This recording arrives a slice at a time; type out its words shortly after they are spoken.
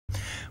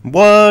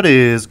What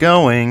is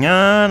going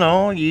on,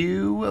 all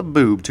you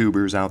boob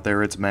tubers out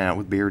there? It's Matt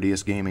with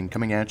Beardius Gaming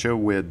coming at you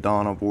with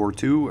Dawn of War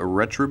 2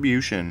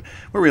 Retribution.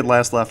 Where we had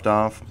last left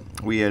off,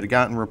 we had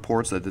gotten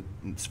reports that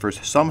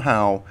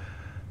somehow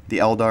the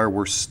Eldar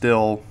were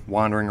still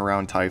wandering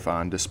around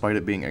Typhon, despite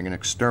it being an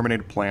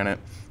exterminated planet.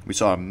 We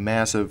saw a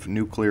massive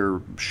nuclear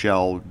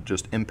shell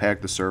just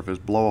impact the surface,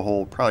 blow a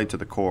hole probably to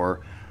the core,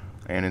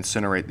 and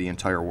incinerate the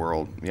entire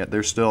world. Yet they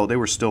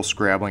were still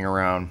scrabbling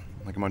around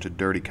like a bunch of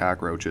dirty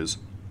cockroaches.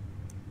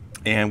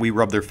 And we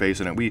rubbed their face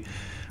in it.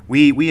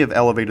 We have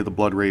elevated the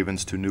Blood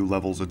Ravens to new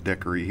levels of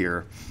dickery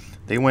here.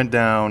 They went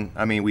down.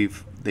 I mean,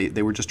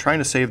 they were just trying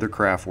to save their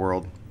craft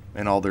world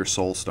and all their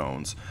soul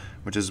stones,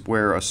 which is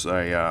where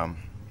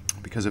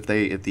because if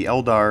the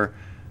Eldar,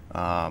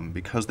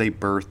 because they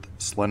birthed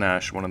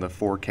Slanesh, one of the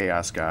 4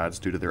 chaos gods,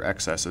 due to their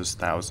excesses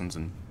thousands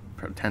and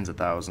tens of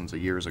thousands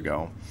of years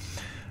ago,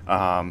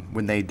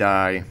 when they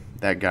die,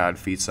 that god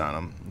feasts on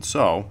them.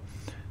 So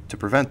to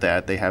prevent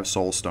that, they have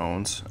soul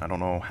stones. I don't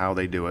know how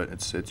they do it.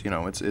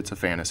 It's a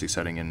fantasy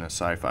setting in a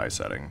sci-fi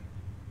setting,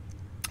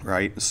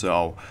 right?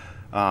 So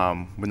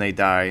when they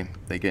die,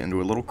 they get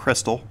into a little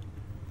crystal,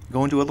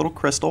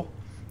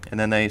 and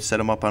then they set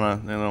them up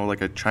on a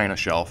like a china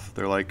shelf.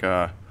 They're like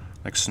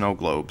snow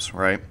globes,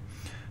 right?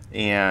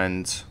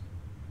 And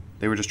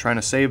they were just trying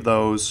to save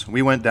those.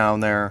 We went down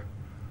there,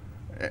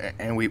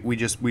 and we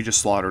just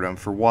slaughtered them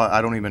for what?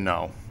 I don't even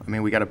know. I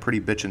mean, we got a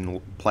pretty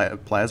bitchin'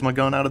 plasma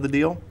gun out of the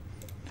deal,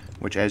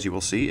 which, as you will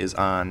see, is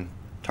on.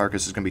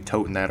 Tarkus is going to be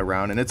toting that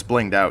around, and it's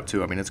blinged out,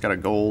 too. I mean, it's got a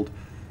gold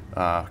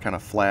kind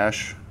of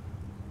flash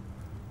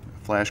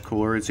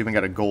cooler. It's even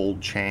got a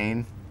gold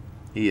chain.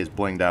 He is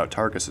blinged out.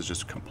 Tarkus is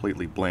just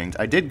completely blinged.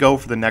 I did go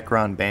for the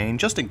Necron Bane,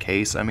 just in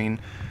case. I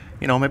mean,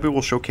 maybe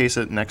we'll showcase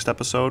it next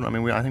episode. I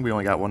mean, I think we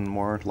only got one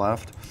more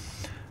left.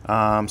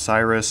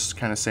 Cyrus,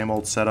 kind of same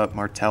old setup.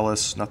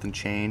 Martellus, nothing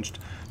changed.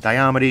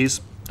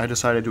 Diomedes, I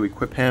decided to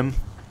equip him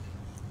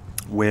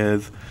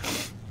with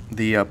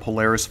the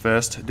Polaris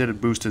Fist. Did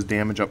it boost his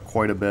damage up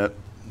quite a bit.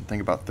 I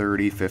think about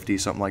 30, 50,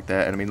 something like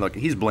that. And I mean, look,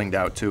 he's blinged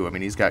out too. I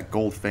mean, he's got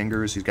gold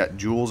fingers. He's got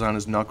jewels on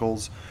his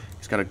knuckles.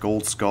 He's got a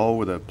gold skull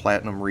with a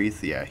platinum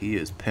wreath. Yeah, he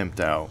is pimped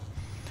out.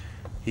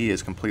 He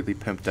is completely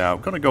pimped out.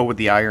 I'm going to go with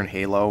the Iron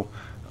Halo.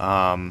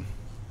 I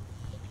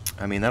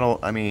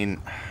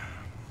mean,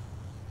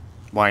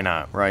 why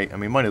not, right? I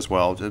mean, might as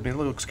well. I mean, it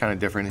looks kind of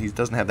different. He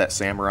doesn't have that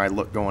samurai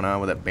look going on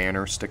with that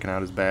banner sticking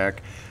out his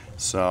back.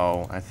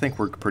 So I think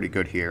we're pretty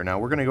good here. Now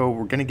we're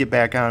gonna get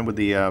back on with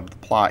the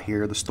plot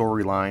here, the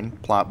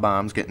storyline. Plot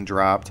bombs getting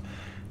dropped,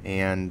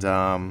 and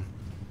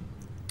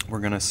we're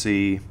gonna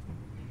see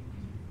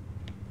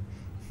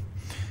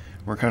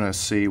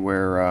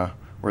where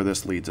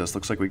this leads us.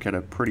 Looks like we got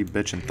a pretty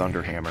bitchin'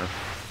 thunderhammer.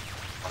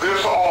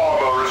 This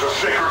armor is a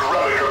sacred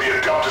relic of the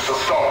Adeptus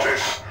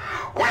Astartes.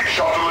 We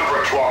shall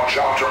deliver it to our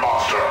chapter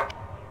master.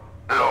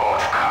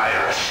 Lord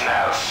Cyrus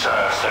now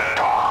serves the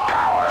dark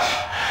powers.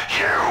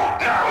 You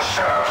now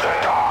serve the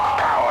dark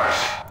powers.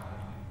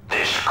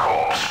 This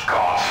corpse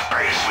god's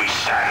base we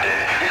stand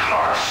in is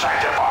not a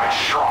sanctified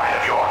shrine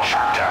of your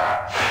chapter.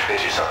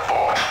 It is a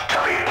fort to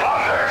be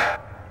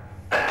plundered.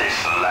 And this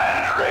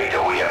land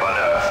raider we have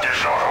unearthed is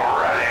not a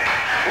relic.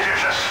 It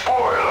is a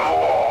spoil of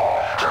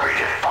war to be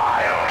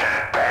defiled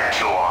and bent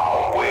to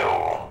our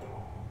will.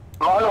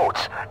 My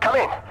lords, come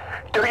in.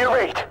 Do you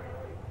read?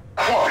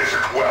 What is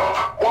it,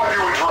 whelp? Why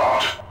do you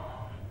interrupt?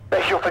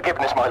 Beg your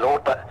forgiveness, my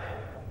lord, but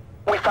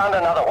we found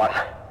another one.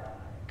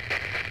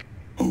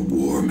 A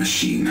war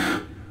machine.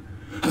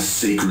 A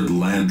sacred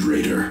land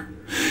raider.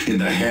 In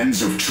the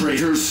hands of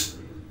traitors?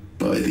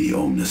 By the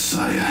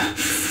Messiah,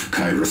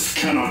 Cyrus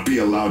cannot be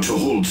allowed to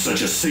hold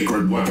such a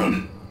sacred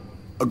weapon.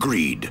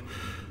 Agreed.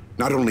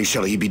 Not only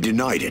shall he be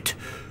denied it,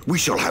 we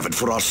shall have it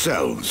for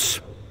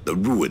ourselves. The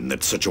ruin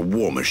that such a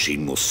war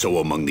machine will sow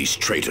among these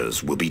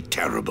traitors will be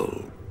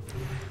terrible.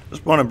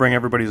 Just want to bring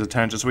everybody's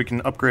attention so we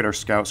can upgrade our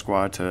scout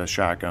squad to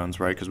shotguns,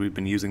 right? Because we've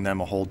been using them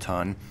a whole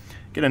ton.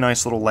 Get a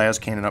nice little las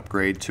cannon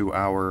upgrade to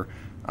our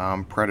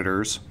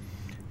predators.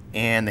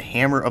 And the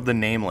Hammer of the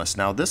Nameless.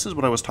 Now, this is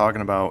what I was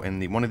talking about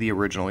in one of the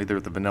original, either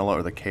the Vanilla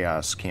or the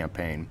Chaos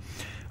campaign.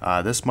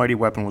 This mighty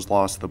weapon was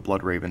lost to the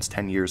Blood Ravens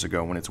 10 years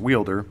ago when its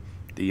wielder,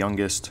 the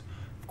youngest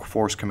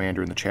force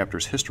commander in the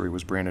chapter's history,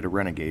 was branded a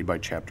renegade by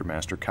Chapter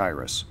Master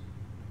Cyrus.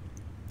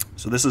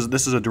 So this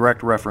is a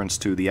direct reference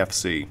to the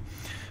FC.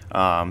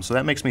 So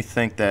that makes me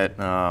think that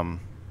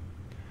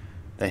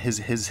that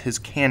his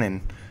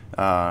cannon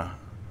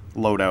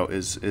loadout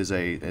is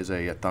a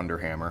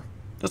thunderhammer.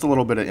 Just a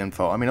little bit of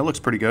info. I mean, it looks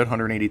pretty good.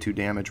 182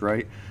 damage,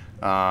 right?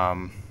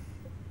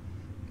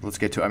 Let's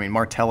get to. I mean,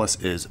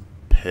 Martellus is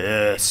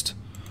pissed.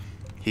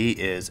 He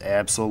is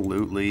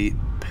absolutely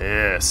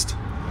pissed.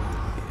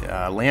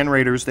 Land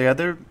Raiders,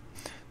 they're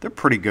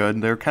pretty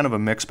good. They're kind of a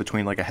mix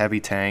between like a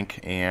heavy tank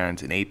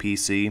and an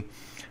APC.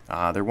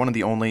 They're one of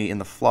the only in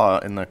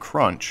the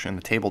crunch in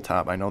the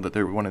tabletop. I know that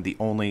they're one of the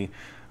only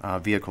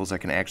vehicles that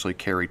can actually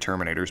carry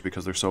Terminators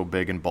because they're so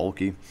big and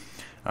bulky.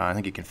 I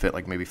think it can fit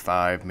like maybe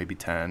 5, maybe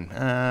 10.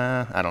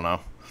 I don't know.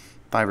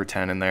 5 or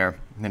 10 in there,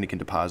 and then you can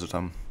deposit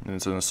them. And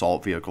it's an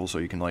assault vehicle, so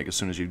you can, like, as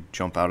soon as you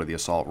jump out of the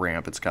assault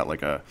ramp, it's got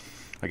like a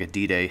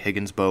D-Day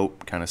Higgins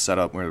boat kind of set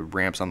up where the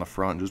ramp's on the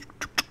front, just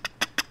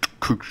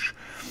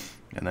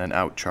and then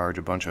outcharge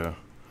a bunch of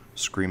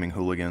screaming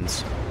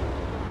hooligans.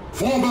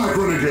 Fall back,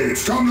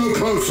 renegades! Come no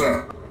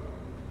closer!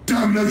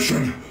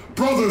 Damnation!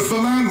 Brothers, the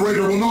Land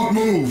Raider will not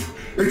move!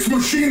 It's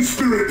machine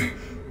spirit!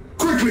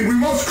 Quickly, we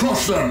must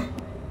crush them!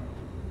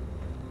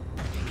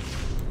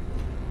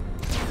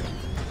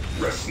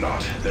 Rest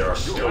not. There are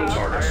still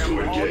targets to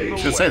engage. I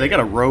was gonna say, they got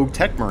a rogue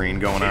tech marine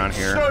going on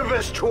here.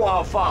 Service to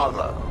our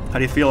father. How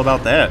do you feel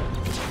about that?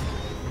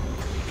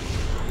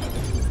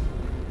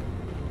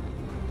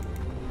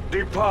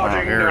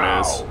 Departing here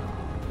now. it is.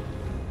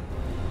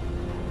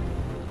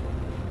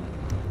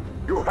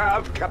 You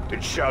have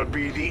Captain shall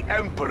be the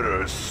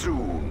Emperor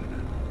soon.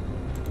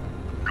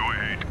 Go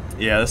ahead.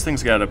 Yeah, this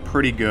thing's got a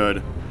pretty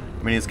good...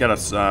 I mean, it's got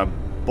a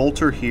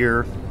bolter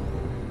here.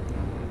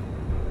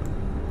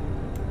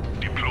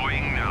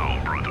 Deploying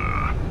now,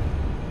 brother.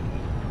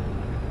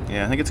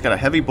 Yeah, I think it's got a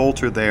heavy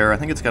bolter there. I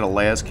think it's got a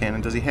las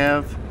cannon. Does he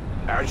have...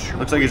 As you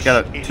Looks like he's wish,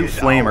 got it 2 is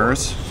flamers.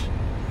 ours.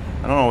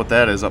 I don't know what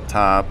that is up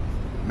top.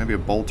 Maybe a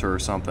bolter or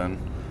something.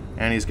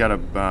 And he's got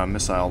a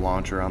missile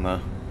launcher on the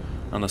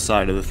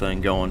side of the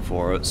thing going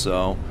for it.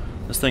 So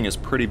this thing is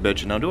pretty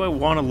bitchin'. Now, do I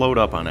want to load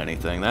up on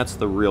anything? That's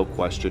the real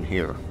question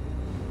here.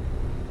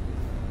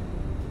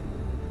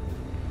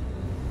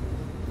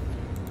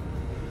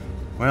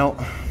 Well,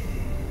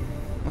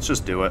 let's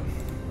just do it.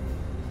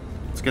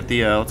 Let's get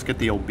the old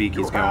You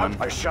beakies have,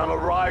 going. I shall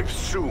arrive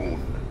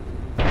soon.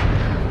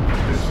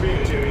 The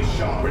spirit is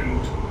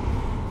sharpened.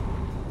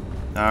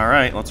 All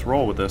right, let's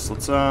roll with this.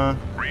 Let's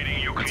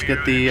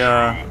get the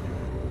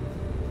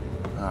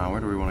where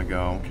do we want to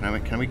go?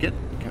 Can we get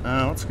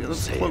let's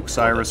cloak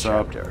Cyrus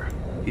up.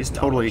 He's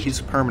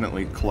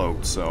permanently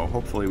cloaked, so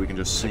hopefully we can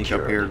just sneak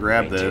up here,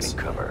 grab this.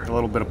 A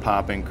little bit of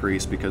pop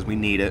increase because we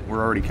need it.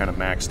 We're already kind of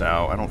maxed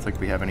out. I don't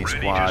think we have any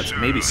squads.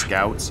 Maybe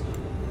scouts.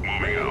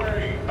 Moving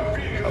out.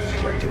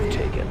 Objective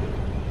taken.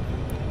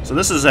 So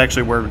this is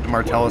actually where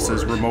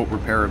Martellus's remote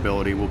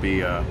repairability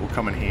will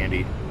come in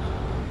handy.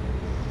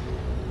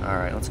 All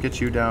right, let's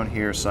get you down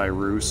here,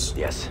 Cyrus.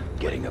 Yes,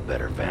 getting a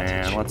better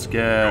vantage. And let's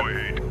get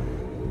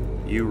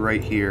you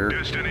right here.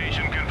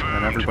 Destination confirmed.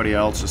 And everybody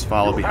else just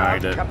follow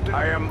behind it.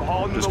 I am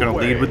on Just the gonna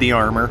way. lead with the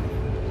armor.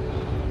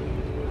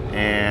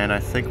 And I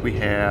think we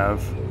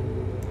have...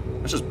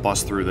 Let's just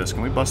bust through this.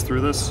 Can we bust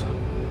through this?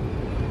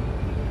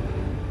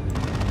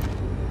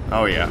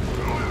 Oh yeah.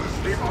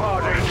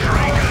 Departing.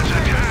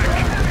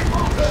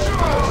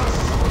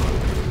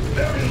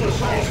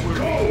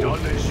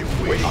 Done as you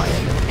wish. I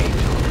am an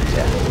angel of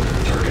death.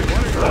 Target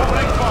confirmed.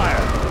 Opening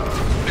fire.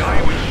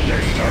 Die with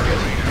next target.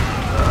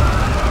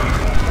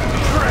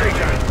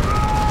 Traitor.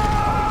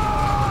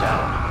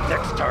 Down.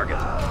 Next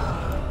target.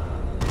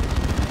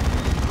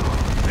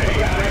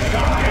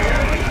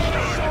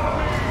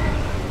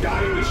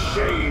 Die with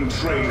shame,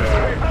 traitor. I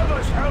have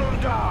us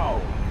held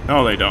down.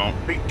 No, they don't.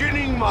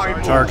 Beginning my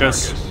move.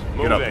 Tarkus,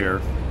 get up Moving.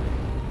 here.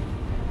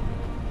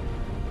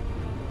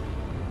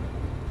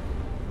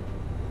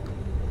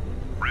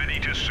 Ready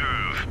to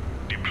serve.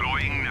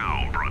 Deploying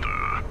now,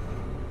 brother.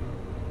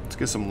 Let's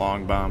get some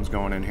long bombs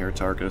going in here,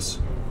 Tarkus.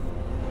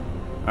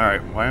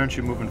 Alright, why aren't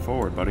you moving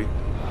forward, buddy?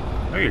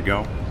 There you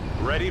go.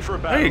 Ready for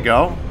battle. There you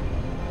go.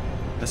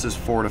 This is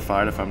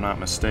fortified, if I'm not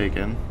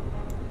mistaken.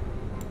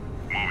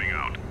 Moving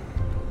out.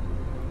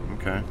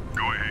 Okay.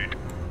 Go ahead.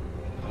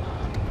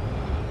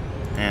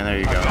 And there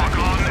you go. Lock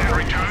on and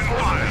return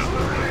fire.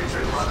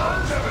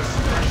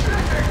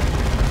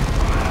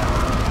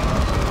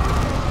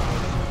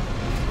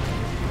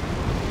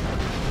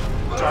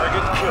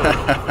 Target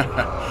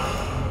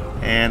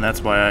killed. And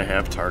that's why I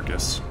have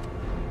Tarkus.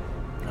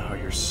 Oh,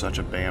 you're such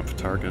a bamf,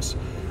 Tarkus.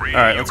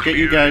 Alright, let's get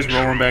you guys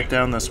rolling back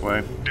down this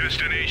way.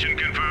 Destination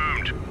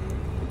confirmed.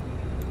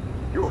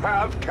 You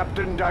have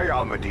Captain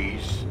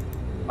Diomedes.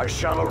 I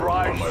shall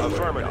arrive.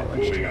 Affirmative.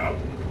 Moving out.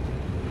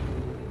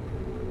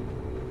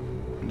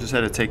 Just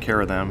had to take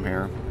care of them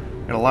here.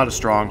 Got a lot of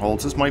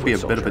strongholds. This might be a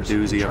bit of a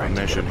doozy of a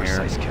mission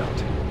here.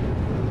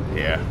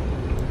 Yeah.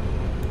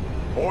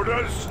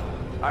 Orders.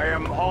 I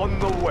am on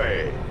the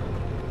way.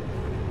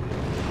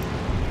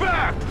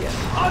 Back!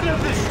 Out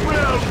of this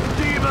realm,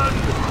 demon!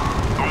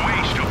 A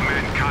waste of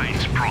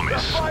mankind's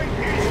promise. Fight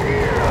is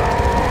here!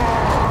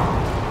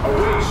 A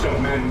waste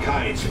of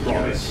mankind's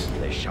promise.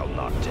 They shall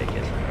not take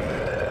it.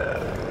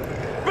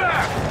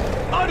 Back!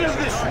 Out of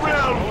this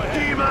realm,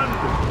 demon!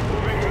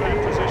 Moving to that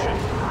position.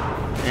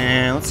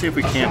 And let's see if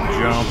we can't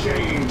jump.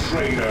 Shame,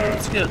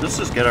 traitor. Let's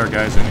just get our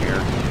guys in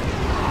here.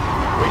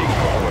 Waiting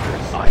for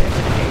orders. I am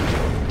an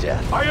angel of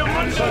death. I am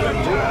under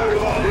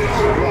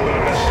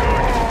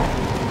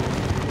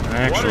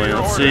Actually,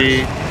 let's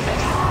see.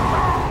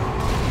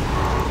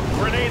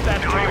 Grenade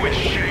that Die with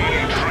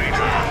shame,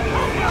 traitor.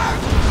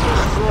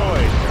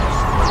 destroyed.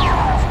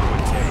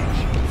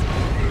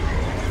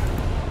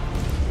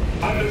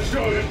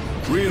 Understood.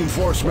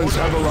 Reinforcements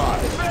have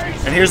arrived.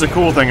 And here's the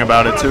cool thing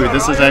about it too.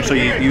 This is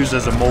actually used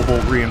as a mobile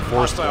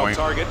reinforced point.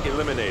 Target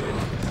eliminated.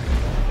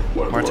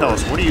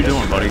 Martellus, what are you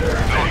doing, buddy?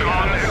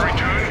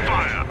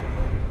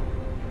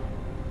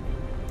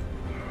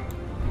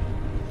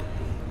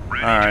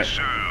 Alright,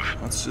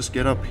 let's just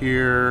get up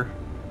here.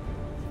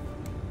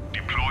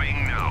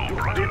 Deploying now,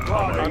 brother.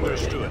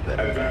 Understood.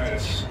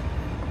 Advance.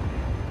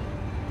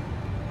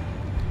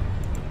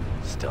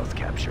 Stealth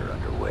capture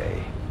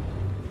underway.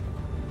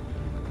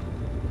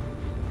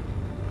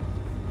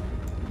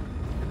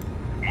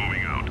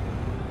 Moving out.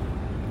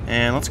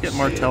 And let's get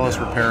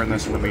Martellus repairing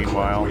this in the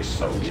meanwhile.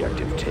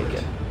 Objective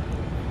taken.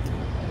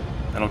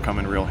 That'll come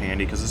in real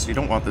handy, because you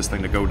don't want this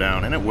thing to go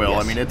down, and it will.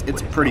 I mean,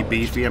 it's pretty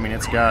beefy. I mean,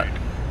 it's got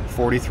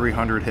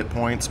 4,300 hit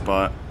points,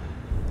 but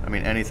I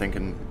mean, anything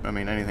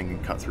can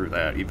cut through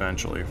that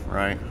eventually,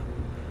 right?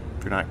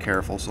 If you're not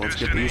careful. So let's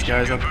get these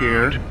guys up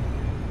here.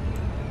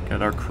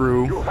 Get our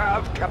crew. You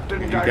have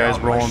Captain You guys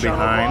rolling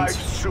behind.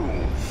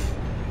 soon.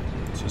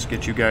 Let's just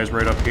get you guys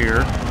right up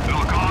here.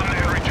 Lock on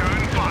and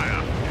return fire.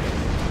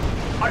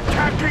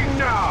 Attacking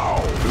now.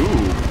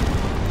 Ooh.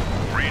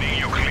 Reading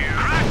you clear.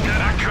 Crack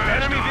that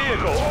accursed Enemy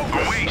vehicle.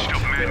 A waste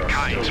of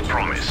mankind's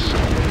promise.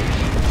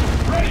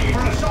 Ready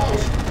for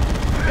assault!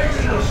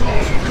 Exit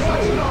assault! Go!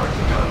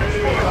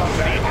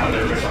 Enemy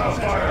under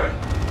fire!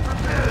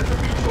 Prepare to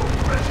meet your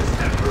precious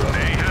emperor!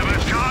 They have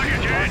us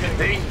targeted.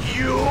 Think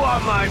you are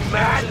my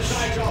match?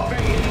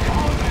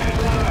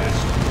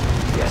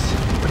 Yes,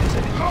 what is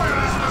it?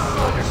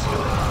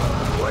 Understood.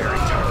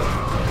 Acquiring target.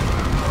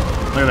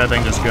 Look at that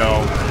thing just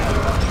go.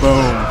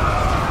 Boom.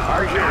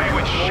 Are you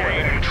with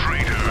shame,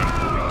 traitor?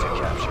 Moving to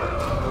capture.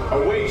 A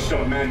waste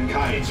of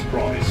mankind's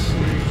promise.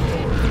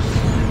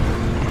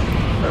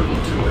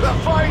 The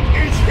fight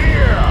is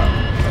here.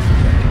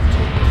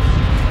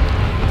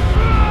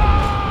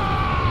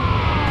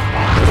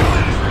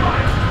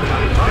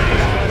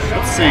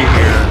 Let's see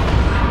here.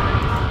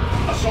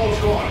 Assault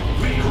squad,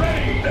 make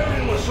ready!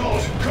 Aerial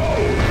assault, go!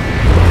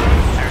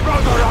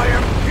 Brother, I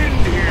am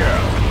pinned here.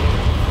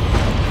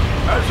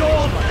 As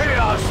all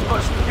chaos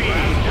must be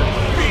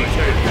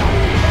defeated.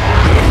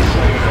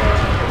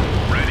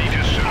 Ready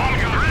to serve.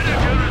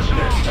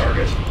 Next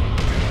target.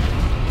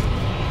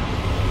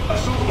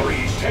 Assault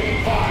Marines taking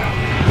fire!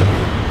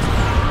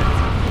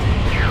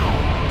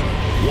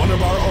 One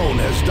of our own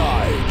has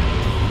died.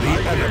 The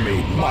enemy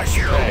must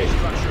pay.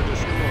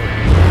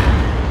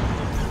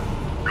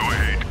 Go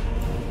ahead.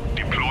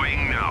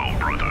 Deploying now,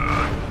 brother.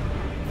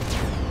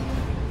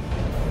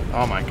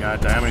 Oh my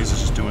god, Diomedes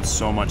is just doing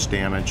so much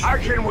damage.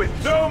 Action with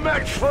no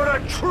match for a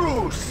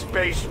true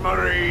Space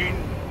Marine.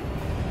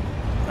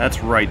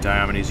 That's right,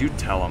 Diomedes. You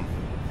tell him.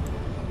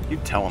 You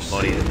tell him,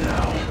 buddy.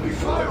 Now,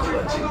 before the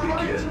cleansing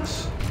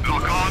begins.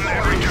 Lock on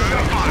and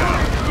return fire.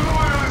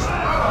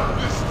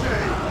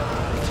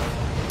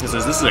 This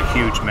is a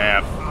huge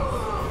map.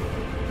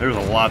 There's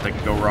a lot that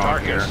can go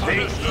wrong here.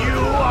 Think you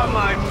are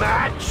my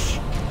match?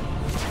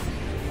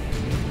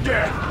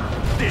 Death,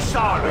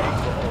 dishonor.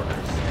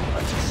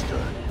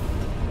 Understood.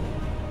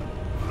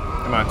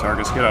 Come on,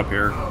 Tarkus, get up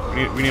here.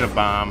 We need a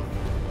bomb.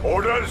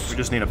 Orders. We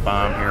just need a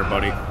bomb here,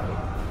 buddy.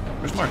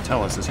 Where's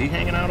Martellus? Is he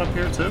hanging out up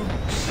here too?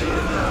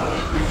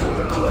 Before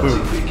the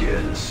cleansing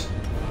begins.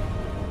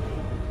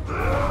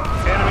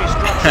 Enemy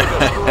structure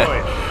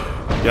destroyed.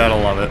 Gotta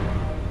love it.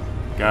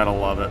 Gotta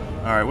love it.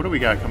 Alright, what do we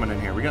got coming in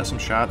here? We got some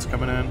shots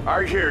coming in.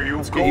 I hear you.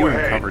 Let's Go get you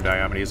ahead. in cover,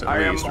 Diomedes, at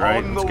I am least,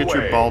 right? on Let's the get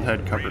your way. bald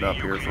head covered up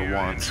here for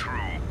once.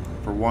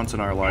 For once in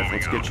our life,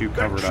 let's get you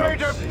covered up.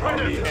 Traitor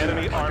predator.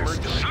 Enemy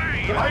armored.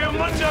 Slain. I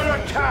am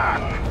under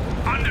attack.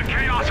 Under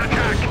chaos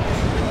attack.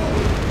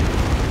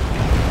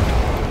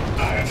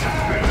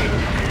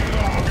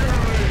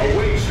 A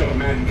waste of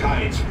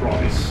mankind's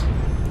promise.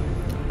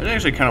 It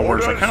actually kind of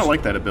works. I kind of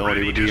like that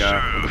ability with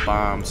the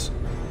bombs.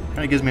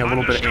 Kind of gives me a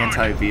little bit of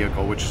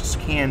anti-vehicle, which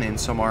can in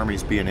some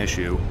armies be an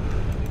issue.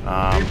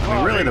 I mean,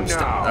 really,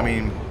 I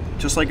mean,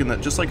 just like in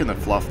the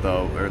fluff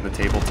though, or in the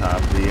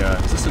tabletop.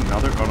 Is this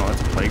another? Oh no,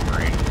 that's a plague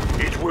marine.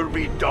 It will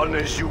be done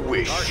as you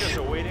wish. Tarkus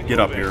awaiting Get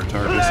up here,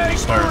 Tarkus, and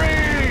start.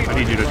 I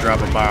need you to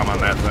drop a bomb on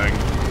that thing.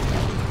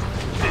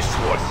 This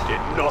one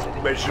did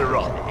not measure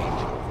up.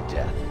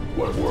 Death.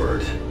 What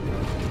word?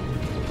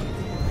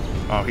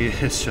 Oh, he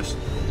is just.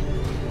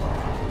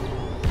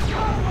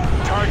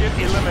 Target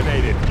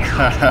eliminated.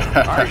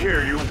 I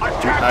hear you.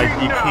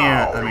 Attacking You now.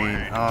 can't. I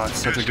mean, oh, it's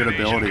such a good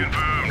ability.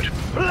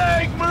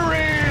 Plague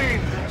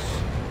Marines!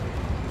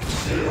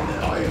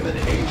 I am an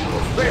angel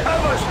of They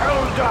have us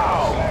held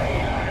down.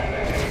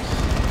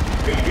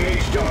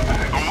 engaged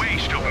impact. A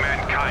waste of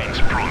mankind's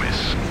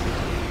promise.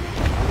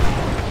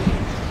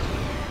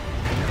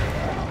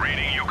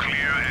 Reading you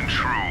clear and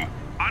true.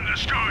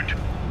 Understood.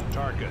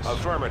 Tarkus.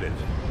 Affirmative.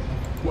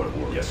 What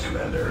word? Yes,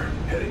 Commander.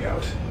 Heading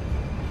out.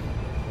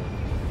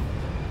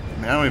 I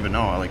mean, I don't even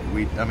know. I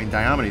mean,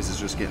 Diomedes is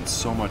just getting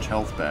so much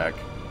health back.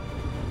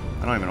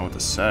 I don't even know what to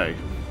say.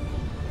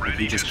 Like,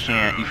 you just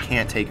can't. You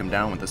can't take him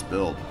down with this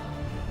build.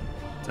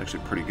 It's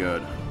actually pretty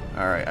good.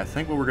 All right, I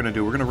think what we're gonna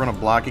do, we're gonna run a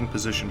blocking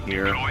position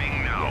here.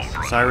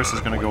 Cyrus is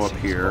gonna go up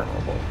here,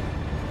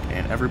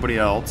 And everybody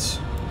else is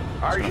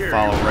going to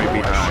follow right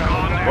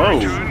behind. Whoa!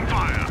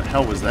 What the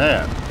hell was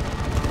that?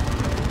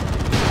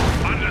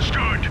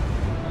 Understood.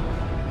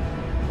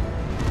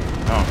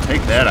 Oh,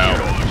 take that out.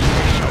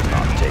 Shall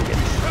not take it.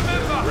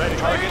 Red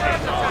target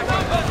hit.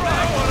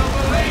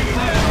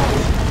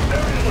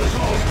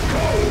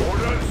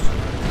 Orders.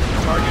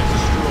 Target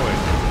destroyed.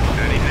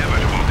 An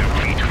inevitable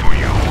defeat for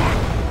you.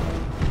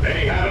 They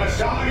have us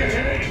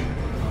targeted!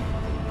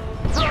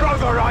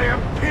 Brother, I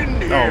am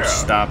pinned here. Oh,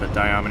 stop it,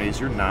 Diomedes.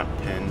 You're not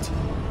pinned.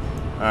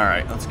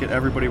 Alright, let's get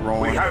everybody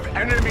rolling. We have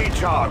enemy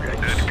targets.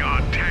 That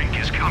guard tank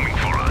is coming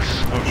for us.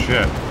 Oh,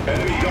 shit.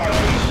 Enemy guards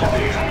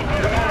spotted!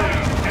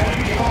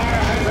 Enemy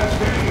fire has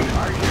been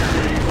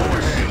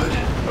reinforced!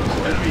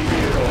 Enemy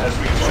vehicle has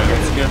been So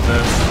let's get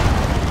this.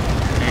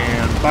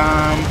 And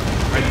bomb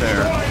right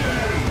there.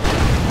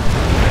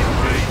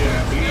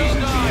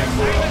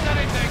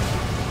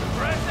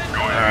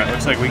 Alright,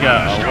 looks like we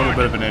got a little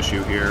bit of an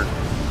issue here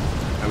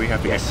that we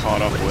have to get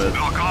caught up with.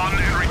 Lock on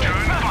and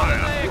return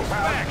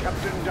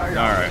fire.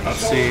 Alright, let's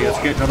see.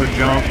 Let's get another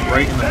jump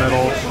right in the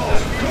middle.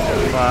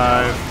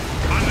 5.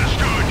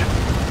 Understood.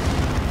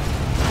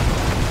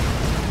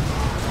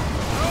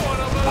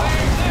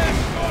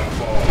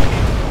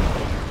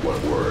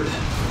 What word?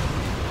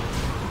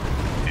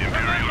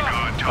 Imperial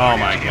Guard target. Oh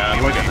my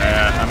god, look at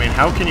that. I mean,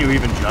 how can you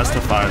even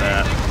justify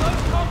that?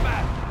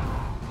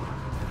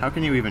 How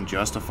can you even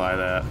justify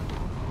that?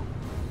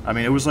 I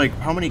mean, it was like,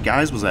 how many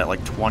guys was that?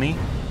 Like 20?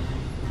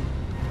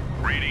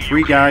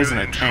 3 guys and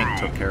a tank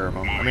took care of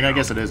them. I mean, I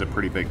guess it is a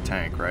pretty big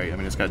tank, right? I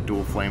mean, it's got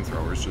dual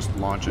flamethrowers just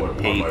launching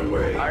On 8. my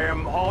way. I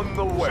am on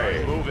the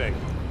way. Moving.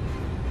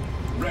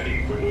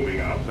 Ready, we're moving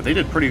out. But they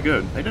did pretty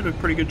good. They did a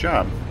pretty good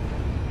job.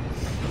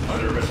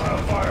 Under missile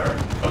fire.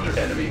 Under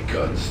enemy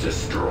guns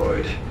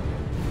destroyed.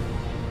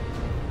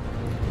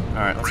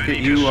 Alright, let's get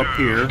you up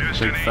here,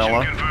 big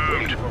fella.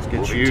 Confirmed. Let's get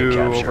Moving to you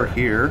capture. over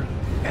here.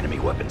 Enemy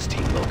weapons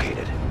team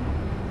located.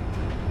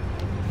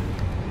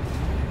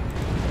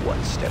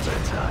 One step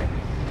at a time.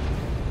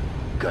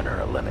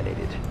 Gunner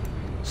eliminated.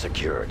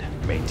 Secured.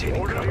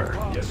 Maintaining cover.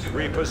 Yes,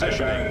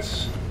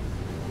 Repositioning.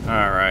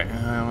 Alright,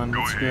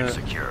 let's get...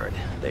 Secured.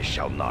 They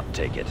shall not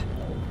take it.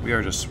 We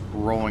are just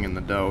rolling in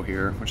the dough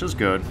here, which is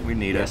good. We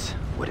need Yes.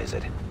 What is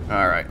it? it.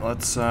 Alright,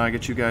 let's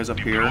get you guys up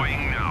here.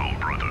 Deploying now,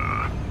 brother.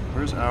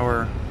 Where's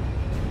our...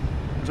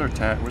 Where's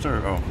our where's our...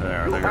 Oh,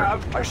 there they are. I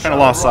Kind shall of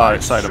lost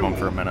arrive sight of them soon.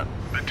 for a minute.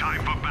 The time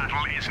for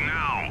battle is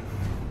now.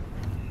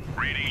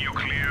 Reading you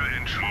clear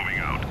and moving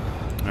out.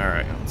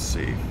 Alright, let's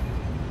see.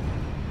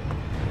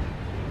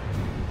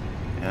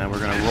 And we're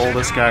gonna roll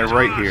this guy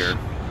right here.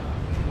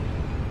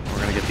 We're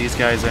gonna get these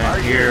guys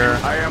in here.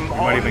 I am We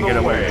might on even the get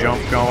a little way.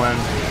 jump going.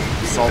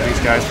 Assault these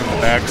guys from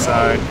the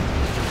backside.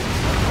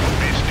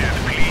 This death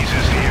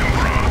pleases the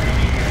Emperor.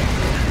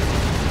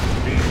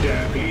 This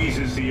death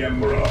pleases the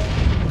Emperor.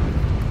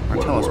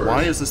 Martellus, word?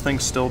 why is this thing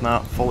still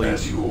not fully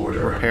As you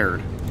order.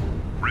 repaired?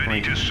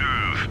 Ready to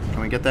serve.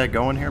 Can we get that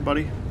going here,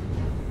 buddy?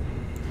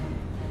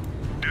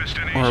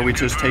 Destination Or are we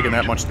just taking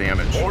that confirmed.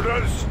 much damage?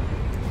 Orders.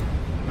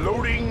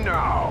 Loading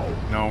now.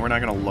 No, we're not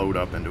gonna load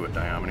up into it,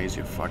 Diomedes,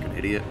 you fucking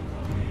idiot.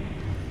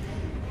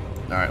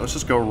 Alright, let's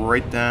just go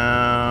right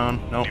down.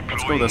 Nope,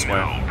 let's go this way.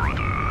 Now,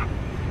 brother.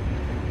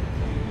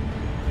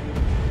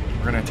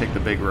 We're gonna take the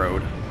big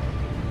road.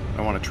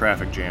 I want a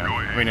traffic jam.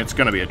 I mean, it's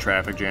gonna be a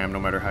traffic jam no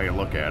matter how you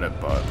look at it,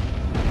 but...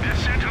 The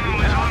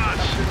Sentinel is on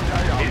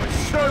us. In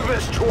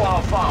service to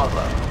our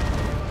father.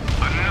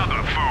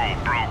 Another foe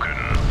broken.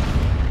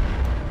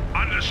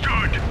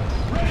 Understood.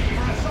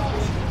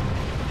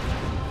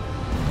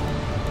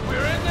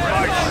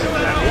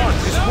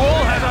 This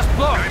wall has us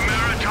blocked.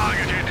 Chimera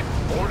targeted.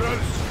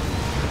 Orders.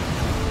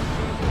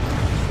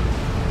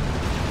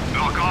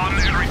 Lock on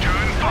and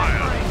return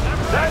fire.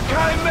 That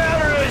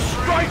Chimera is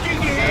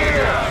striking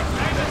here.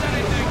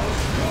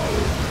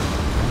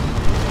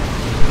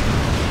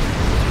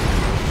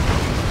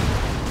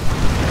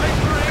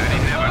 An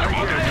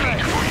inevitable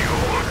defeat for you.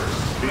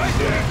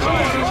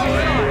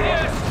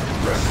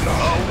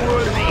 A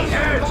worthy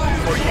head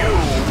for you.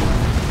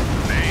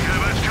 They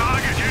have us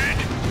targeted.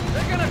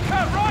 They're gonna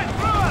cut right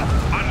through us.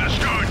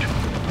 Understood.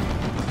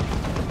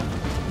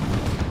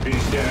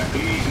 This death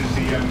pleases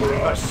the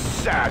Emperor. A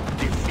sad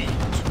defeat.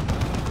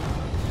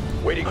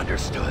 Waiting.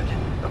 Understood.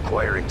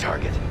 Acquiring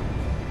target.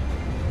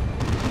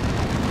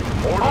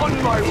 On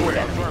my way.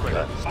 Enemy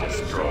guns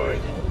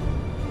destroyed.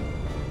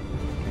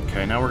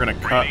 Okay, now we're gonna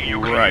cut Reading you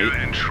clear right.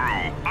 and true.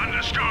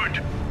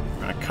 Understood.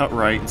 We're gonna cut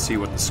right and see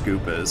what the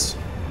scoop is.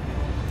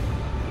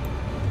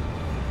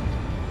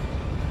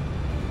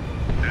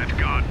 That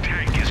guard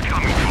tank is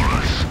coming for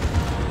us.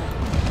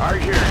 I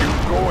hear you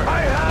going.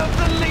 I have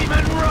the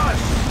Lehman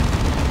Rush.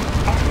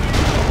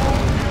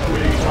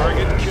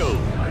 Target killed.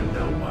 I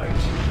know my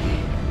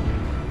duty.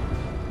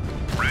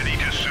 Ready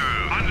to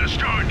serve.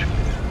 Understood.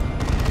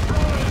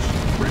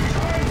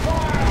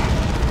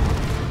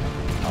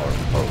 Our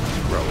foes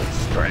grow in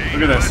strength.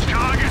 Look at this.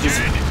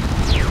 Targeted.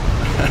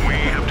 We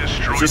have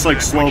destroyed It's just like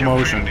that slow which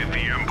motion. offended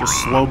the Emperor.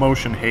 Just slow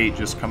motion hate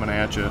just coming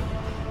at you.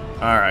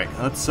 Alright,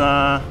 let's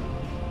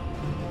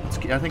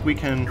I think we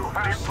can.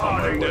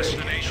 Departing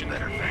destination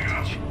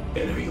advantage.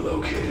 Enemy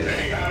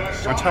located.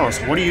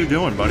 Martellus, what are you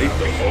doing, buddy? The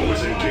foe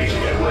is engaging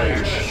at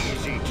range.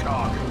 Easy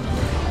talk.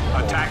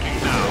 Attacking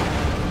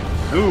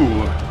now.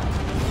 Ooh,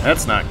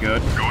 that's not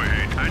good. Go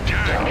ahead,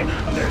 attack. Down.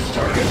 Next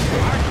target.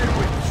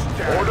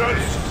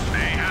 Orders.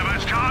 They have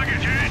us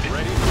targeted.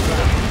 Ready for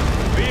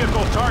battle.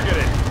 Vehicle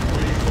targeted.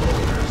 Waiting for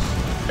orders.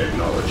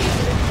 Acknowledged.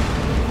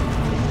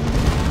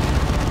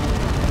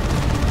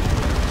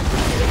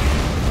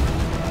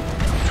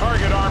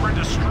 Target armor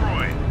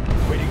destroyed.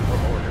 Waiting for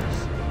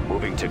orders.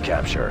 Moving to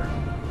capture.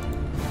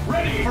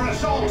 Ready for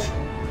assault!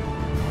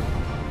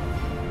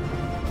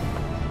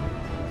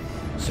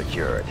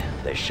 Secured.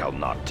 They shall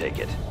not take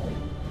it.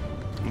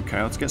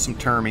 Okay, let's get some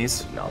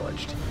termies.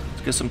 Acknowledged.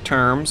 Let's get some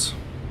terms.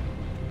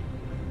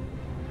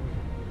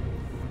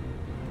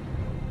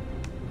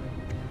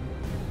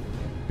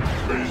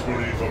 Space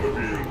Marines on the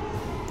field.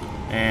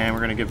 And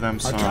we're gonna give them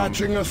some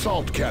Attaching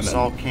assault cannon.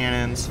 assault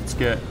cannons. Let's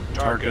get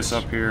Tarkus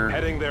up here.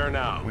 Heading there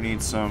now. We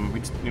need some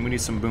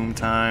boom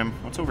time.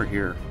 What's over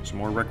here? Some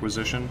more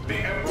requisition.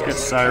 Let's get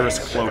Cyrus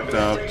cloaked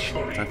up.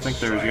 I think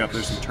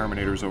there's some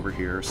Terminators over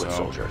here, so Foot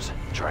soldiers.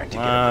 Trying to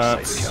get a let's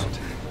precise count.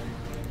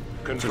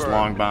 just Confirmed.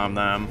 long bomb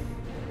them.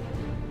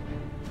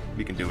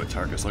 We can do it,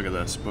 Tarkus. Look at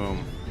this.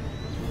 Boom.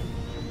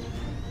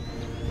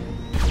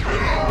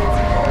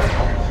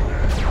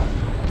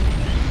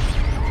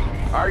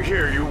 I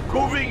hear you.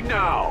 Moving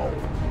now.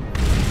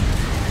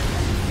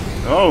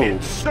 Oh!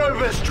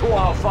 Service to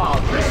our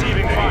father.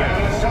 Receiving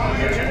fire.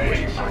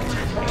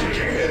 Taking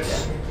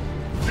hits.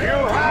 You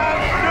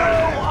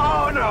have no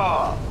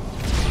honor.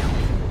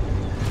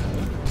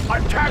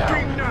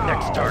 Attacking now.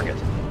 Next target.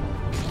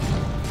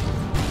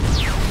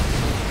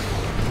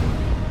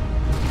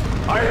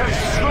 I have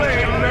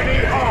slain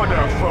many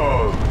honor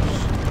foes.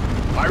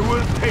 I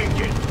will take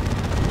it.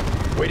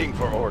 Waiting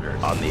for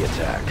orders. On the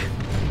attack.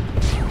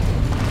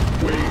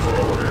 Waiting for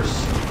orders.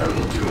 I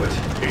will do it.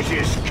 It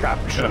is Got a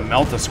capture.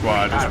 Melta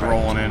squad just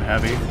rolling in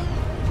heavy.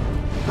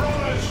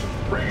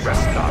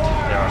 Rest not.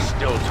 There are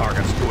still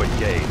targets to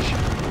engage.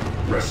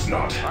 Rest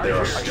not. There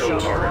are still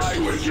targets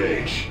to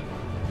engage.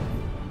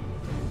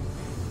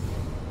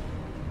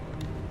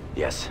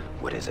 Yes.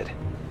 What is it?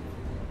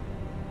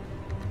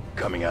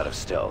 Coming out of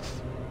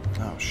stealth.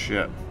 Oh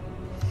shit.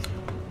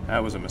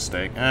 That was a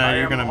mistake. I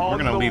We're am gonna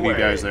on leave the you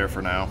guys way. there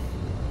for now.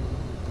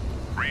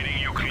 Reading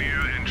you clear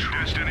and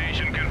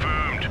destination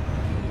confirmed.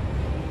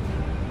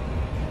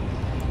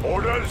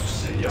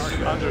 Orders? Yes,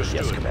 Commander. Understood.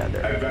 Yes, Commander.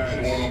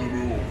 Advance one on the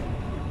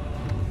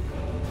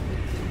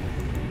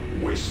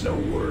move. Waste no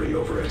worry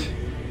over it.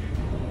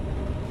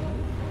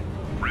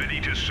 Ready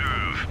to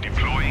serve.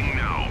 Deploying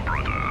now,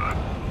 brother.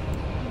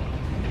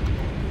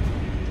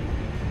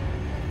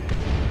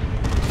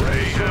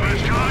 They have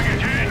us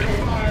targeted.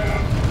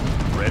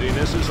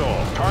 Readiness is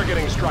all.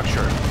 Targeting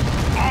structure.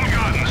 All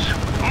guns.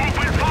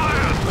 Open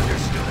fire.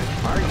 Understood.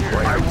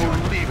 I will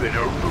leave it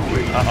a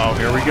ruin. Uh-oh,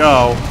 here we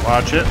go.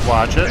 Watch it,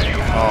 watch it.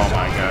 Oh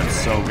my god,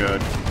 so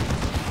good.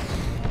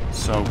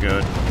 So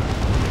good.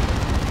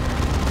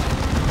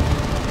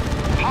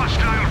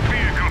 Hostile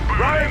vehicle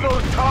burning.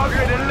 Rival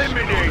target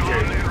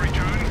eliminated.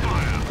 Return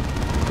fire.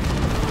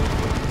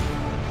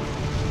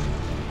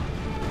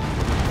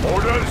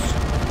 Orders.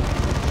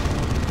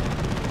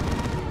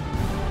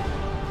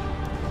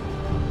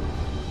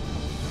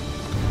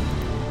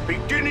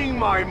 Beginning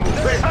my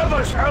move. They have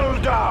us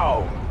held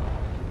down.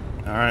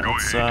 Alright,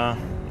 let's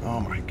oh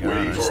my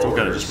god, I still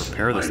gotta just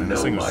repair this thing.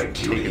 This thing was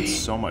taking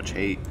so much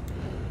hate.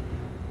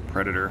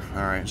 Predator.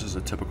 Alright, this is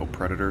a typical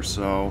Predator,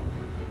 so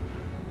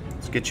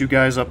let's get you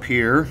guys up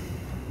here.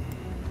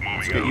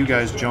 Let's get you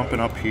guys jumping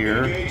up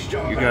here.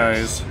 You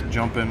guys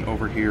jumping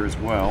over here as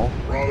well.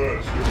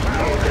 Brothers,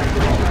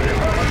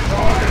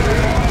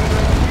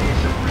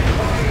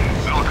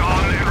 Lock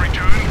on and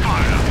return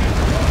fire.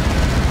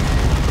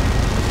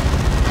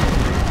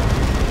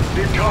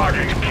 The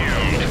target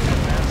killed.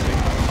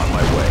 On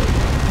my way.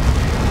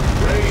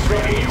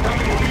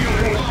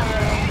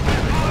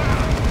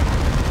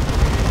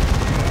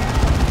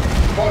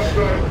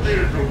 hostile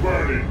vehicle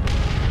burning.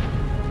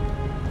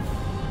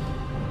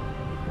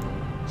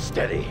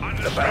 Steady.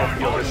 The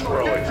battlefield is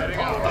growing.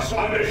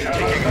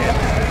 Taking hit.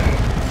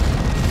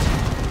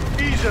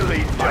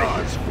 Easily By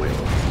done. his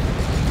will.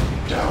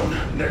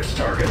 Down. Next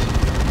target.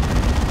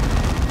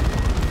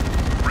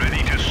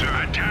 Ready to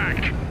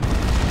attack.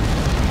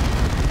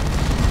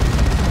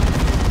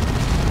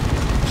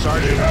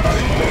 Sergeant. The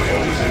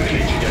foe is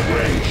engaging at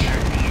range.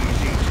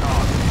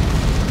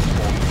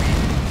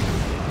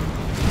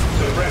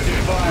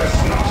 Suppressive fire.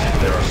 Rest not.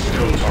 There are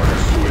still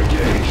targets to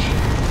engage.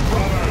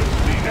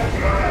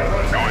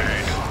 Go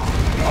ahead.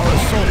 Our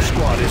assault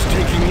squad is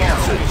taking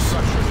losses.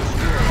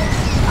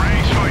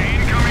 Brace for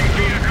incoming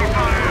vehicle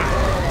fire.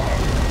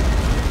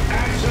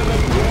 Answer the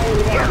blow of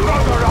the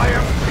Brother, I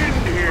am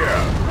pinned here.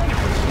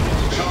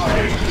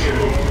 target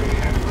killed.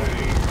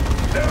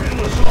 There is an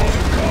assault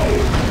go.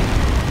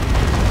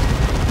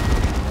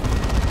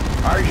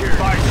 I hear.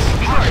 By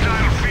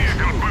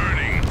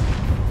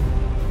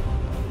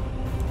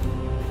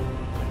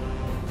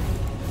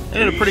They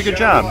did a pretty good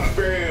job.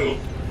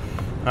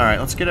 Alright,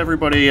 let's get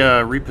everybody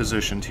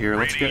repositioned here.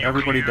 Let's get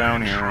everybody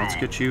down here. Let's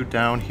get you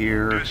down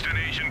here.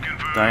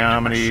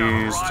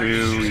 Diomedes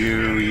to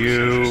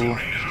you,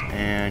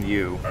 and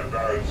you.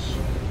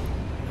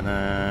 And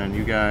then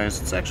you guys,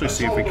 let's actually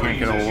see if we can't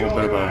get a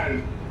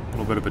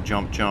little bit of a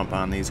jump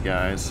on these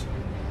guys.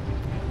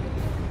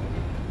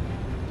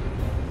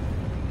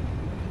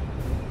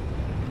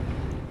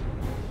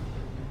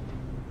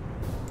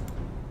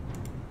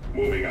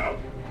 Moving out.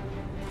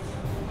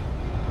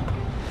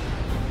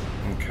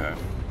 Okay.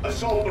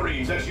 Assault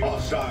Marines as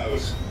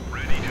hostiles.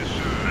 Ready to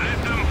serve.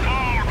 Let them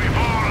fall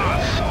before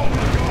us. Assault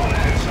Marine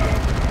answer.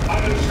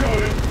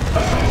 Understood.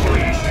 Assault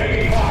Marines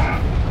taking fire.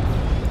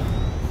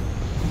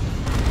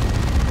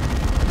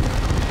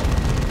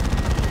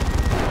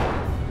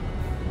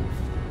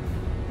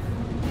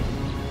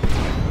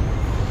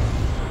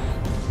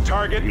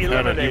 Target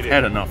eliminated. You've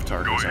had enough,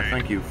 Tarkus. I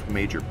think you've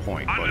made your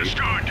point, buddy.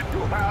 Understood.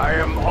 I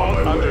am all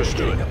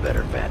understood. A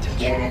better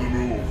vantage. One on the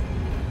move.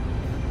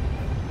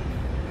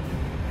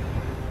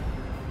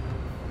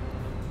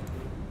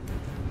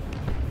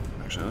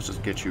 Actually, let's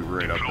just get you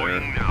right up there.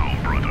 Deploying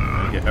now,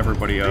 brother. Get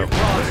everybody up.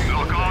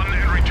 Lock on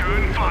and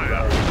return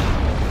fire.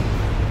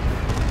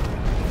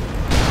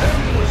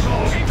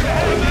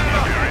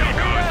 Very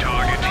good.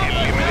 Target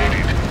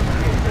eliminated.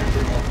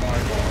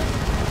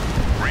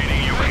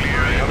 Reading you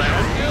clear.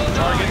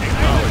 Target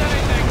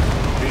acknowledged.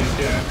 This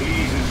death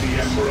pleases the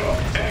Emperor.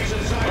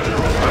 Exercise your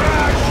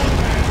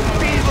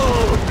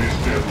This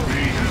death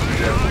pleases the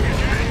Emperor.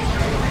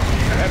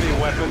 Heavy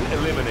weapon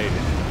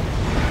eliminated.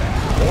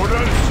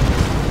 Orders.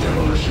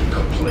 Demolition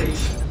complete.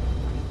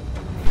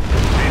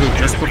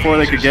 Just before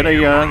they could get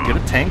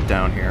a tank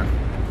down here.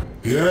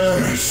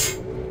 Yes.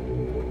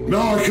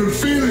 Now I can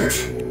feel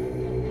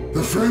it.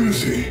 The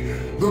frenzy,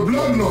 the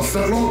bloodlust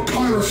that Lord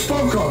Cyrus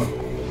spoke of.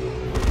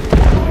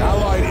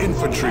 Allied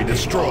infantry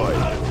destroyed.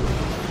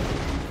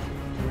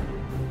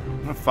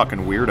 What a fucking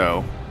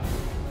weirdo.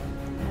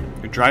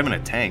 You're driving a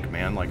tank,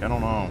 man. Like, I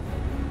don't know.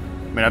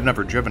 I mean, I've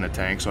never driven a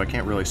tank, so I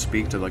can't really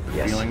speak to like the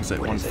feelings that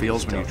one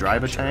feels when you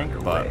drive a tank.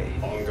 But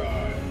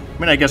I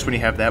mean, I guess when you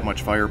have that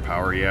much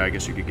firepower, yeah, I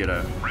guess you could get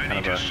a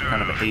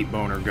kind of a hate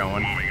boner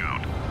going. Moving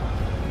out.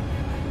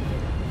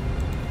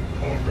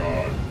 On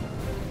guard.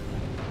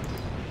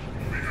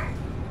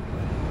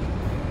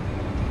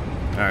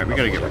 All right, we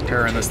gotta get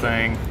repairing this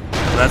thing.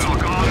 That's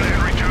Lock on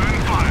and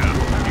return fire.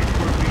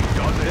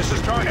 This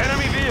is target.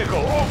 Enemy vehicle.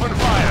 Open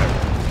fire.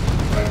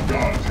 And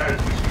God's head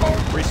is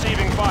coming.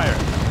 Receiving fire.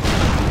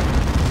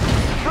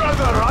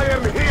 Brother, I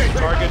am here.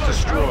 Target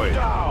destroyed.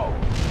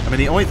 I mean,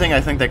 the only thing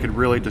I think that could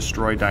really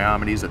destroy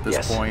Diomedes at this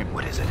point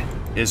What is it?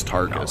 is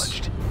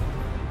Tarkus.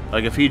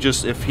 Like, if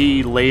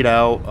he laid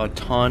out a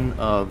ton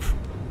of...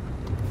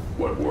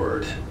 What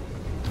word?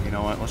 You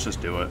know what? Let's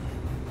just do it.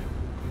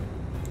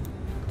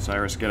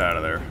 Cyrus, get out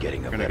of there.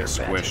 Getting a You're gonna get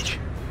better squished. vantage.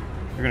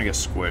 You're gonna get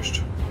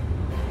squished.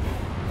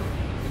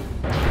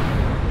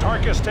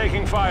 Tarkus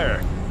taking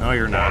fire. No,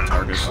 you're not,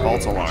 Tarkus.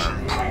 False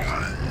alarm.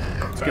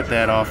 Let's get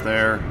that off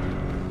there.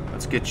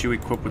 Let's get you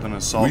equipped with an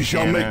assault We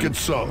shall cannon. make it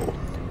so.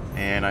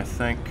 And I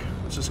think...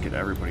 Let's just get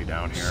everybody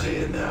down here. Say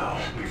it now,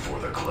 before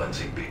the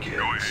cleansing begins.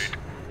 Go ahead.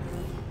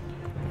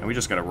 And we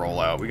just gotta roll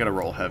out. We gotta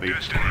roll heavy.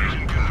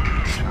 Destination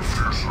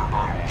Fiercer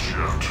battles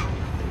yet.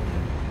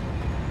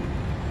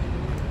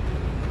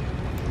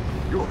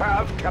 You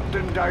have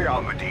Captain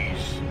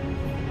Diomedes.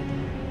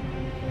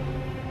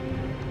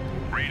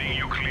 Reading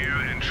you clear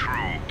and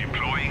true.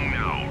 Deploying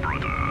now,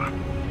 brother.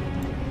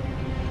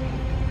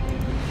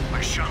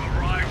 I shall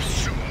arrive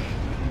soon.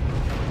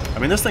 I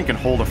mean, this thing can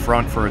hold a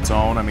front for its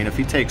own. I mean, if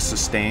he takes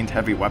sustained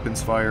heavy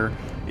weapons fire,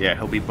 yeah,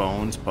 he'll be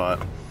bones,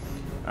 but...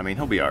 I mean,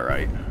 he'll be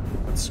alright.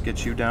 Let's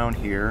get you down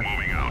here.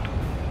 Moving out.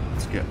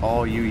 Let's get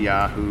all you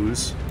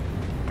yahoos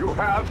You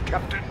have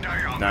Captain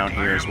Diomedes down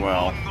here as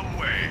well. on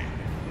the way.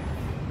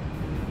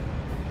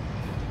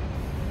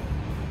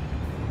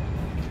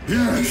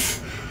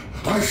 Yes,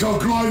 I shall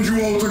grind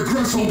you all to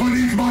gristle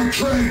beneath my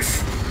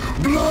treads.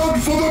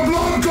 Blood for the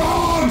blood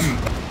god!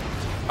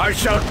 I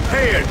shall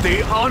pay it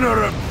the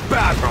honor of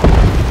battle.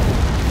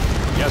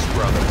 Yes,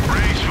 brother.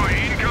 Brace for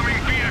incoming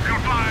vehicle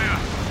fire.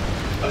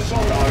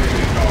 Assault target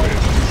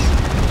acknowledged.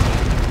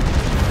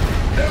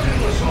 Heavy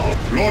assault.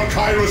 Lord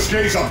Cyrus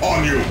gaze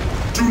upon you.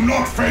 Do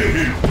not fail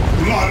him.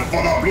 Blood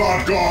for the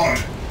blood god.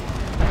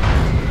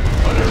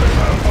 Under the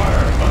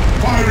fire.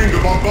 Firing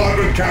the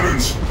bombardment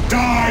cannons.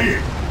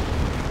 Die!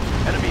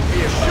 Enemy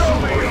vehicle. Assault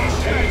Marines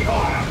taking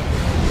fire.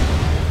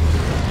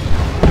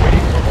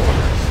 Waiting for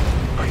orders.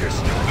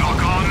 Understood. Lock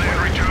on and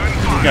return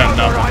fire. got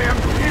nothing. I am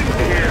in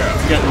here.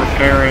 Getting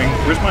repairing.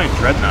 Where's my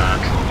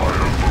dreadnought?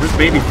 Where's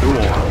Baby Fool?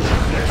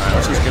 Alright,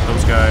 let's just get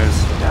those guys.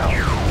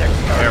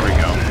 There we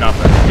go.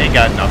 Nothing. They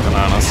got nothing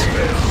on us.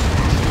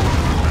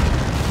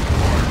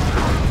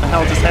 What the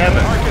hell just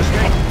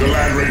happened? The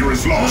Land Raider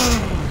is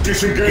lost.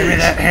 Disengage. Give me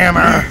that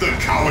hammer. Leave the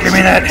cowards Give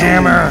me that to the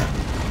hammer.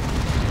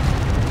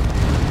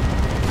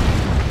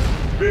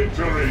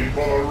 Victory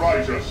for the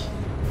righteous.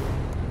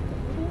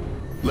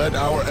 Let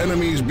our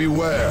enemies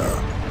beware,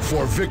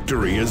 for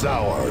victory is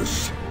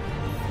ours.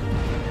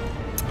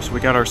 So we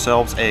got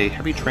ourselves a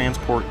heavy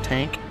transport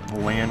tank,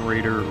 Land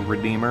Raider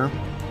Redeemer.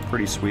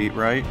 Pretty sweet,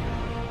 right?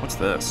 What's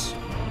this?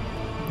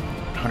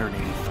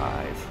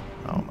 185.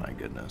 Oh my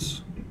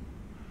goodness.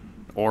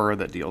 Aura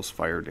that deals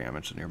fire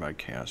damage to nearby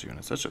chaos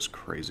units. That's just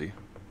crazy.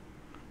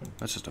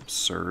 That's just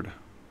absurd.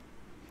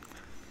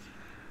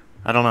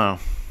 I don't know.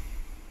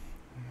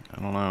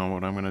 I don't know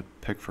what I'm going to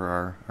pick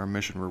for our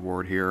mission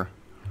reward here.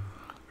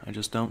 I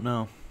just don't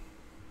know.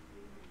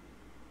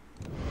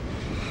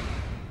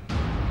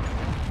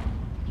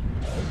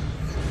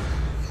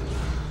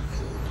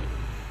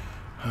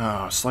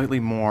 Oh, slightly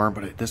more,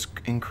 but this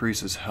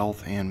increases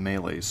health and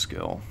melee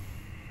skill.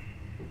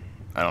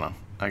 I don't know.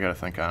 I gotta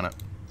think on it.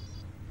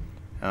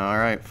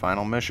 Alright,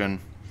 final mission.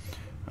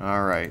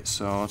 Alright,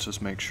 so let's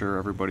just make sure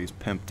everybody's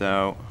pimped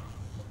out.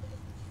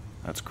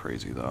 That's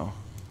crazy, though.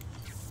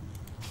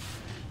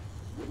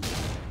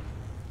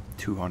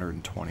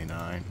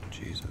 229.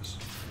 Jesus.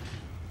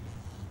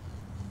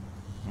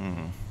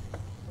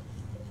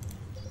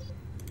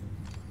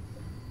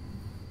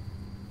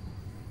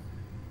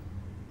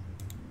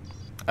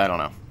 I don't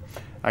know.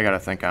 I gotta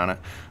think on it.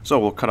 So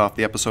we'll cut off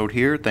the episode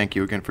here. Thank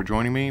you again for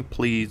joining me.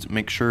 Please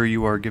make sure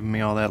you are giving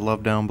me all that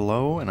love down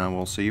below, and I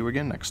will see you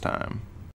again next time.